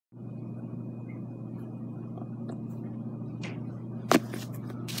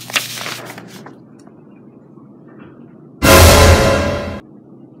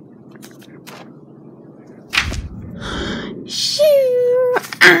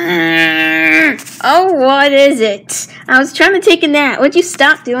Oh, what is it? I was trying to take a nap. Would you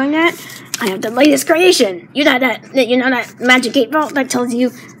stop doing that? I have the latest creation. You know that magic 8 ball that tells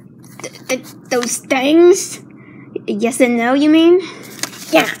you those things? Yes and no, you mean?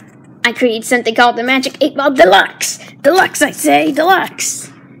 Yeah. I created something called the Magic 8 Ball Deluxe. Deluxe, I say,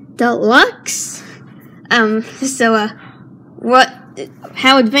 deluxe. Deluxe? How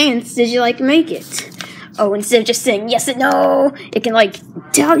advanced did you make it? Oh, instead of just saying yes and no, it can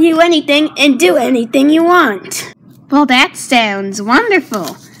tell you anything and do anything you want. Well, that sounds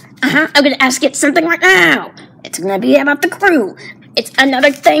wonderful. I'm gonna ask it something right now. It's gonna be about the crew. It's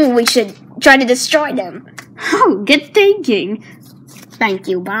another thing we should try to destroy them. Oh, good thinking. Thank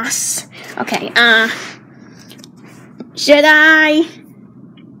you, boss. Okay, should I?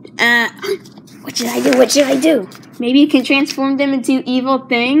 What should I do? Maybe you can transform them into evil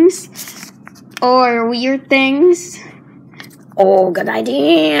things? Or weird things? Oh, good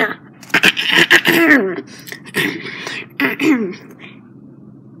idea.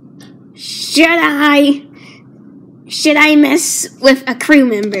 Should I mess with a crew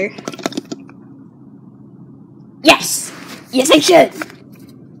member? Yes! Yes, I should!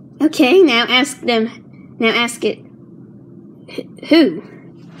 Okay, now ask them. Now ask it. Who?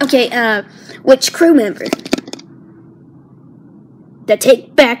 Okay, which crew member? The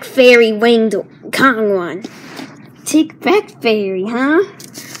Take Back Fairy Winged Kong one. Take Back Fairy, huh?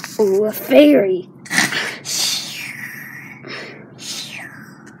 Ooh, a fairy.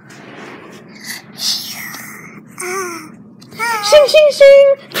 Shing, shing,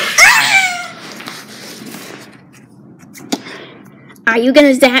 shing! Are you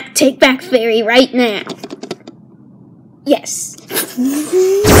gonna zap Take Back Fairy right now? Yes.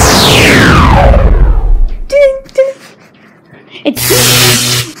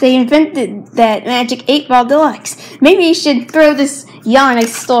 They invented that Magic 8 Ball Deluxe. Maybe you should throw this yarn I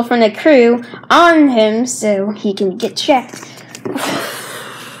stole from the crew on him so he can get checked.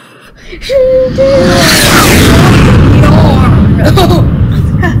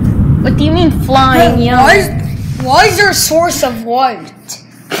 What do you mean flying yarn? Why is there a source of light?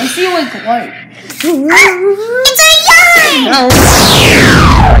 I see light. It's a yarn!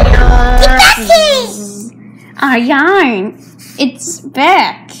 Get back here! A yarn. It's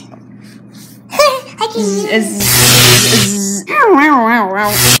back. I can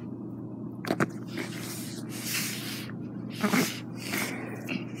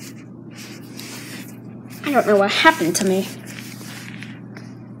I don't know what happened to me.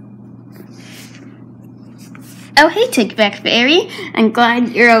 Oh, hey, Take Back Fairy. I'm glad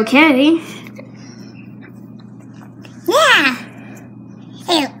you're okay. Yeah.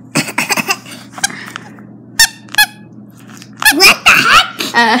 Hey. What the heck?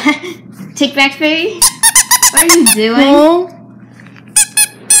 Take Back Fairy? What are you doing? Oh.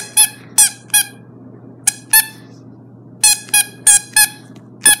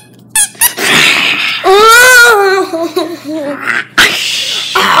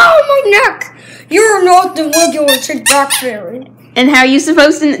 Ow, my neck! You're not the regular Take Back Fairy. And how are you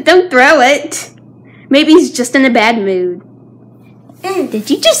supposed to... Don't throw it. Maybe he's just in a bad mood. Did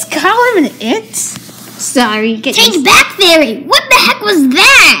you just call him an it? Sorry. Take Back Fairy! What the heck was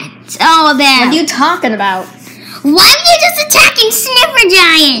that all about? What are you talking about? Why are you just attacking Sniffer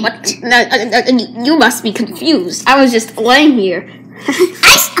Giant? What? No, you must be confused. I was just laying here.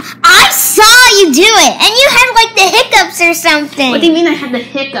 I saw you do it, and you had the hiccups or something. What do you mean I had the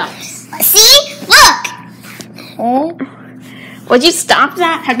hiccups? See? Look! Oh. Would you stop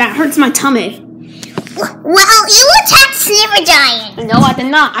that? That hurts my tummy. Well, you attacked Sniffer Giant. No, I did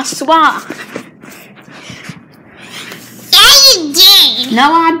not. I swear. Yeah, you did.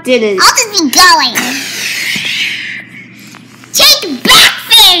 No, I didn't. I'll just be going. Take Back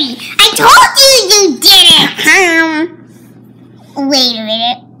Fairy! I told you you didn't! Wait a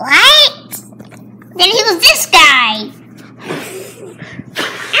minute. What? Then who's this guy?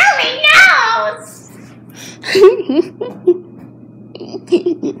 Oh, my nose!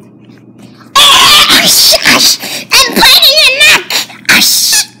 I'm biting your neck!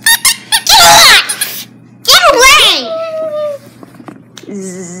 Get away!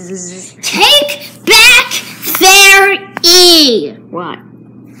 Take Back Fairy! What?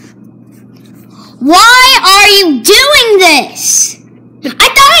 Why are you doing this? I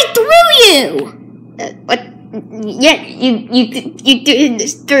thought I threw you! What? Yeah, you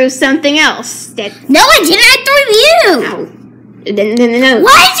threw something else. That... No, I didn't. I threw you! No.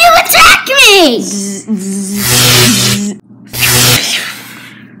 Why did you attack me?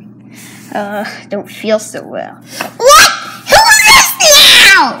 Don't feel so well. What? Who is this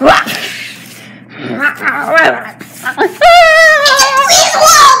now?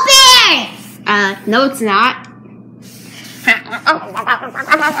 Please, No, it's not. Get off my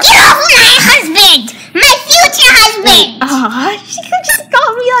husband! My future husband! Aw, she could just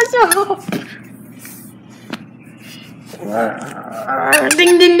call me on.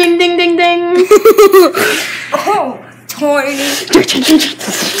 Ding, ding, ding, ding, ding, ding. Oh, tiny.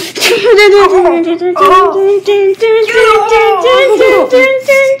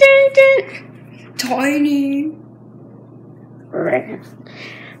 Tiny.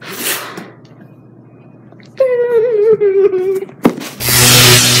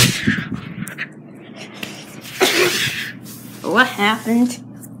 What happened?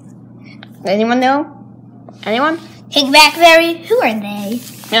 Anyone know? Anyone? Kickback Fairy? Who are they?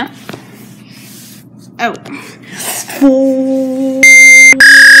 Yeah. Oh.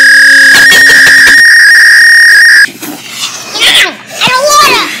 I don't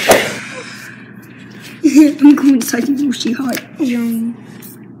wanna! I'm going inside the Yoshi hut.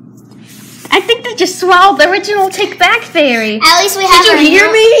 I think they just swallowed the original Take Back Fairy. At least we have Did you hear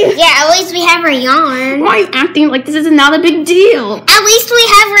me? Yeah, at least we have our yarn. Why are you acting like this is not a big deal? At least we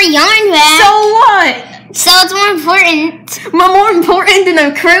have our yarn back. So what? So it's more important. More important than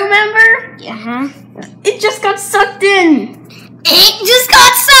a crew member? Uh-huh. It just got sucked in. It just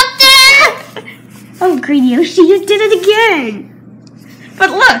got sucked in! Oh, great Yoshi, you did it again.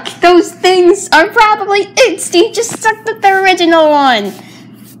 But look, those things are probably it. Steve just sucked up the original one.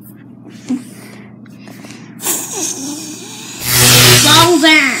 Fall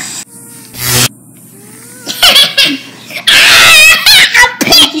down. A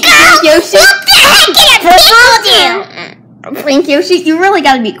pickle! Yoshi. What the heck can a pickle do? Frank Yoshi, you really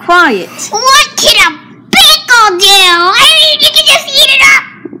gotta be quiet. What can a pickle do? I mean, you can just eat it up.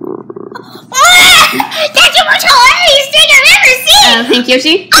 That's the most hilarious thing I've ever seen. Frank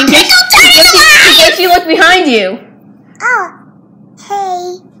Yoshi. A pickle turning alive. Frank Yoshi, look behind you. Oh,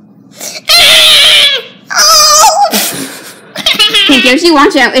 hey. Oh. Frank Yoshi,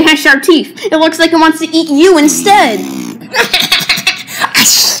 watch out. It has sharp teeth. It looks like it wants to eat you instead.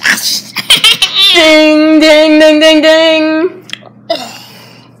 Ding, ding, ding, ding, ding.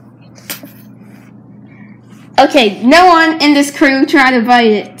 Okay, no one in this crew try to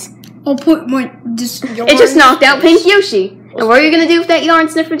bite it. I'll put my this yarn. It just knocked out Pink Yoshi. And what are you gonna do with that yarn,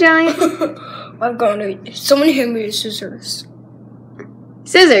 Sniffer Giant? I'm gonna. Someone hand me the scissors.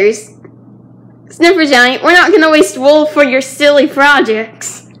 Scissors? Sniffer Giant, we're not gonna waste wool for your silly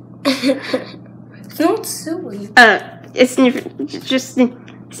projects. It's not silly. It's Sniffer. Just.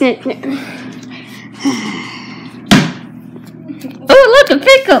 Oh, look, a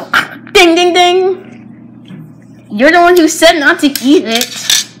pickle! Ding, ding, ding! You're the one who said not to eat it.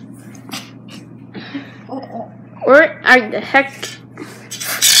 Where are the heck?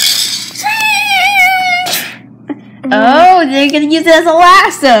 Oh, they're gonna use it as a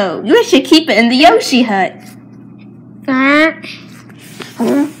lasso. You should keep it in the Yoshi hut.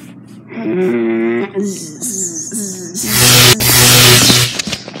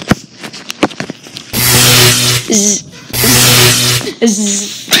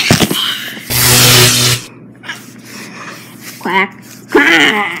 Quack,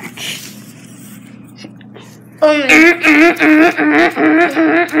 quack.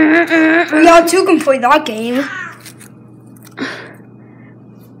 Y'all two can play that game.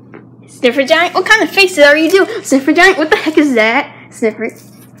 Sniffer Giant, what kind of faces are you doing? Sniffer Giant, what the heck is that? Sniffer.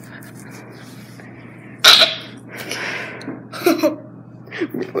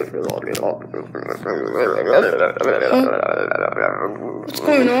 What's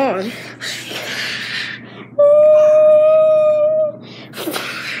going on?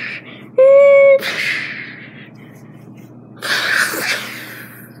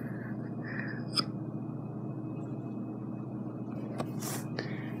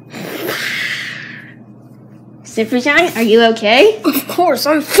 Sniffer Giant, are you okay? Of course,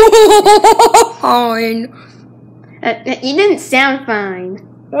 I'm fine. You didn't sound fine.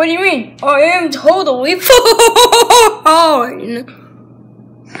 What do you mean? I am totally fine.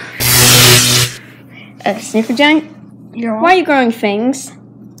 Sniffer Giant, Yeah. why are you growing fangs?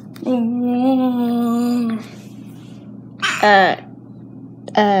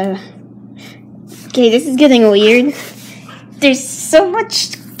 Okay, this is getting weird. There's so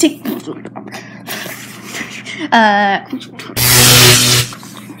much to...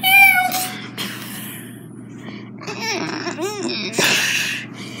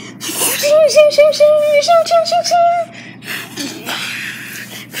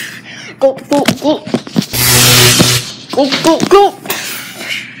 Go, go, go. Go, go, go.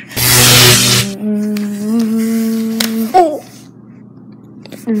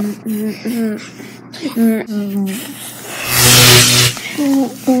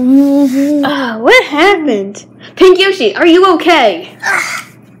 What happened? Pink Yoshi, are you okay?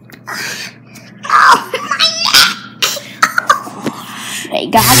 Oh, my neck! Hey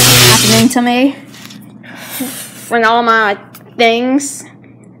guys, what's happening to me? From all my things.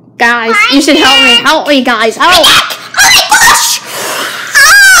 Guys, you should help me. Help me, guys. Help! Oh my gosh!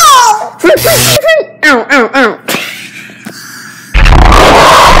 Oh! Ow, ow, ow.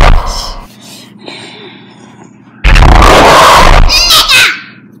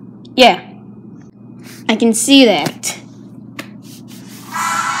 Yeah, I can see that.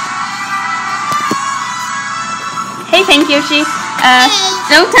 Hey, Pink Yoshi.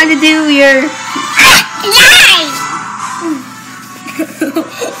 No time to do your... Nice!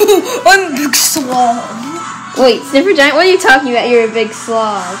 I'm a big slob. Wait, Sniffer Giant, what are you talking about? You're a big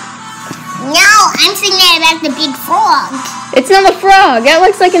slob. No, I'm singing about the big frog. It's not a frog. That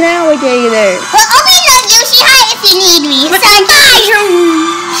looks like an alligator. Well, I'll be on Yoshi High if you need me. So bye!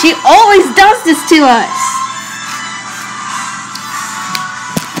 She always does this to us.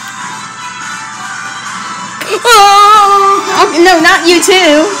 Oh, no, not you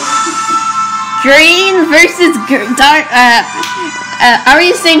too. Green versus dark. Are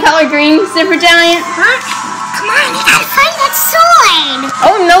you saying color green, Sniffer Giant? Huh? Come on, you gotta find that sword.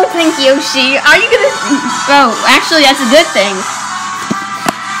 Oh no, Pink Yoshi. Are you gonna? Oh, actually, that's a good thing.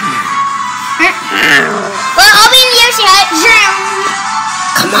 Well, I'll be in Yoshi Hut.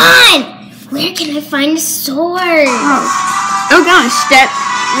 Come on! Where can I find a sword? Oh gosh, that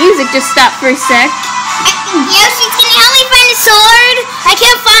music just stopped for a sec. Yoshi, can you help me find a sword? I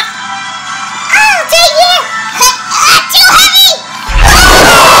can't find... Oh, take it! Too heavy!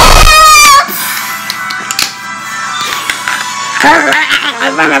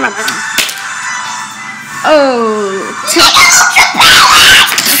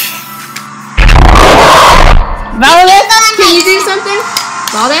 Valdez, can you do something?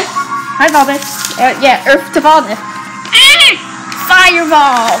 Valdez? Hi, Valdez. Yeah, Earth to Valdez.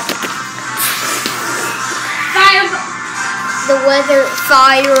 Fireball! The weather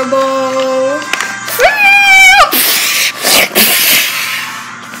fireball.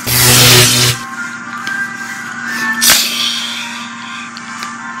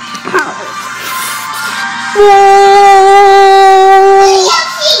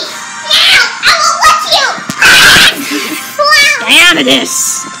 Down to this.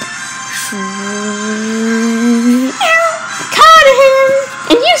 Caught him,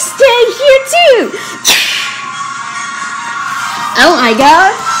 and you stay here too. Oh my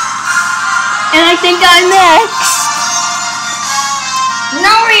god. And I think I'm next.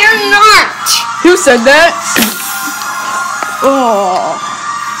 No, you're not. Who said that? Oh.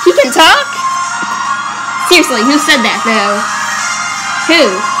 He can talk? Seriously, who said that though? Who?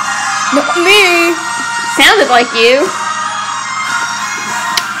 Not me. Sounded like you.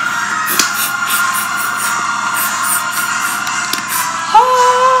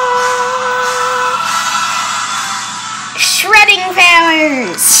 Shredding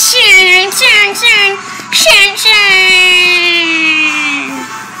powers. Shun, shun, shun, shun, shun.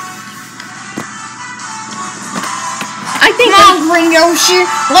 I think Come on, Green Yoshi.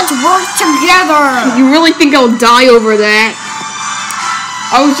 Let's work together. you really think I'll die over that?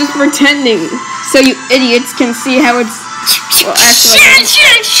 I was just pretending, so you idiots can see how it's... Well, actually...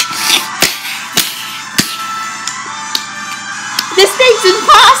 This thing's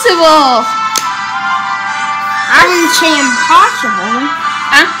impossible! I didn't say impossible.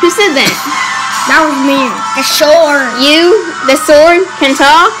 Huh? Who said that? That was me. The sword. You, the sword, can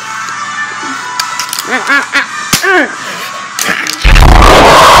talk?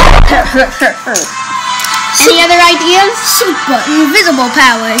 Any other ideas? Super invisible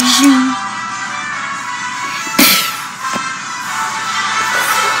powers.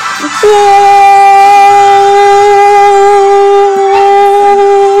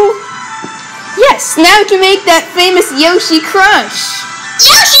 Yes, now we can make that famous Yoshi crush.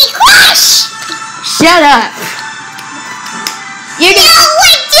 Yoshi Crush! Shut up. You're No,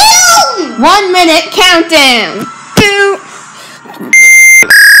 I do! 1 minute countdown. 2.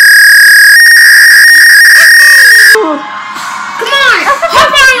 Come on,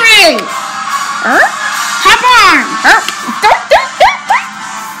 hop on me. Hop on.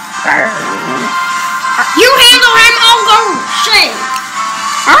 You handle him, I'll go see.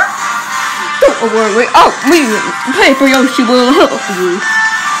 Don't worry. Oh, me, Paper Yoshi will help you.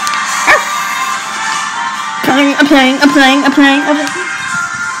 I'm playing.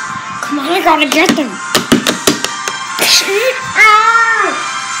 Come on, I gotta get them.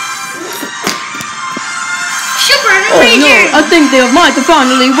 Super Oh amazing. no, I think they might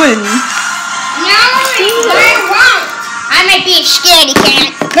finally win. No, I won't. I might be a scaredy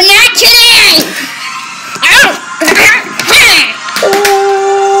cat, but not today.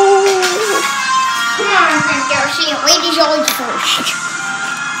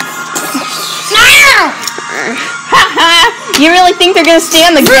 You really think they're gonna stay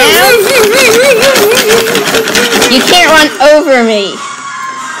on the ground? You can't run over me.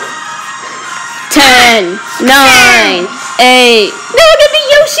 10, 9, 8. No, look at the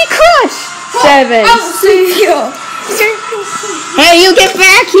Yoshi Crush. 7. I'll save you. Hey, you get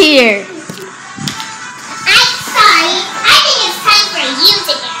back here. I'm sorry. I think it's time for you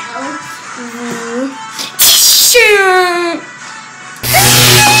to go. Shoot.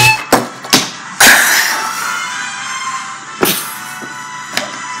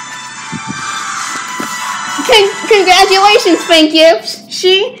 Congratulations, Pink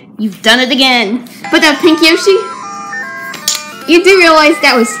Yoshi. You've done it again. But Pink Yoshi, you do realize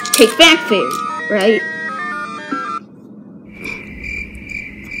that was Take Back Fairy, right?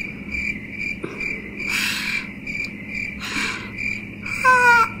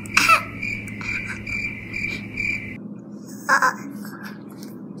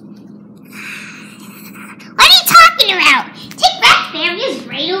 What are you talking about? Take Back Fairy is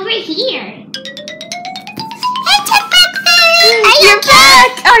right over here. Hey, Take Back Fairy! You're back!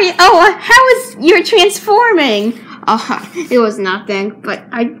 Are you? Oh, how is you're transforming? Oh, it was nothing, but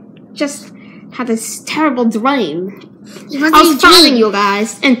I just had this terrible dream. I was following you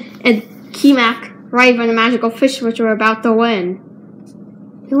guys, and Kemak, Raven, and Magical Fish, which were about to win.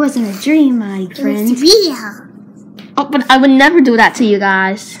 It wasn't a dream, my friend. It was real. Oh, but I would never do that to you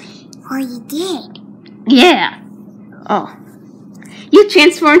guys. Or you did. Yeah. Oh. You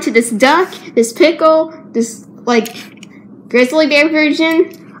transformed to this duck, this pickle, this, like, grizzly bear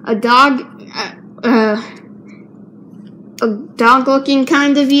version, a dog, a dog-looking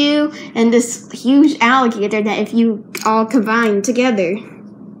kind of you, and this huge alligator that if you all combine together.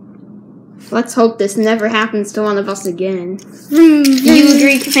 Let's hope this never happens to one of us again. Do you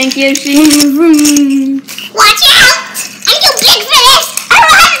agree, Pink Yoshi? Watch out! I'm too big for this! I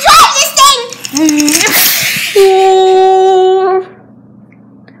don't know how to drive this thing!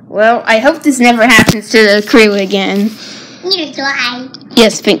 Well, I hope this never happens to the crew again. Neither do I.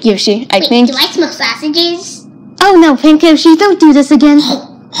 Yes, Pink Yoshi, I Wait, think... do I smell sausages? Oh no, Pink Yoshi, don't do this again.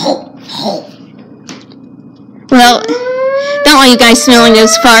 Well, don't want you guys smelling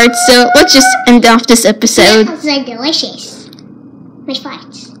those farts, so let's just end off this episode. They're delicious. Which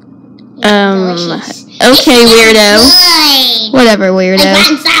farts? Delicious. Okay, weirdo. Good. Whatever, weirdo. Like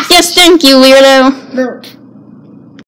rotten sausage. Yes, thank you, weirdo. Boop.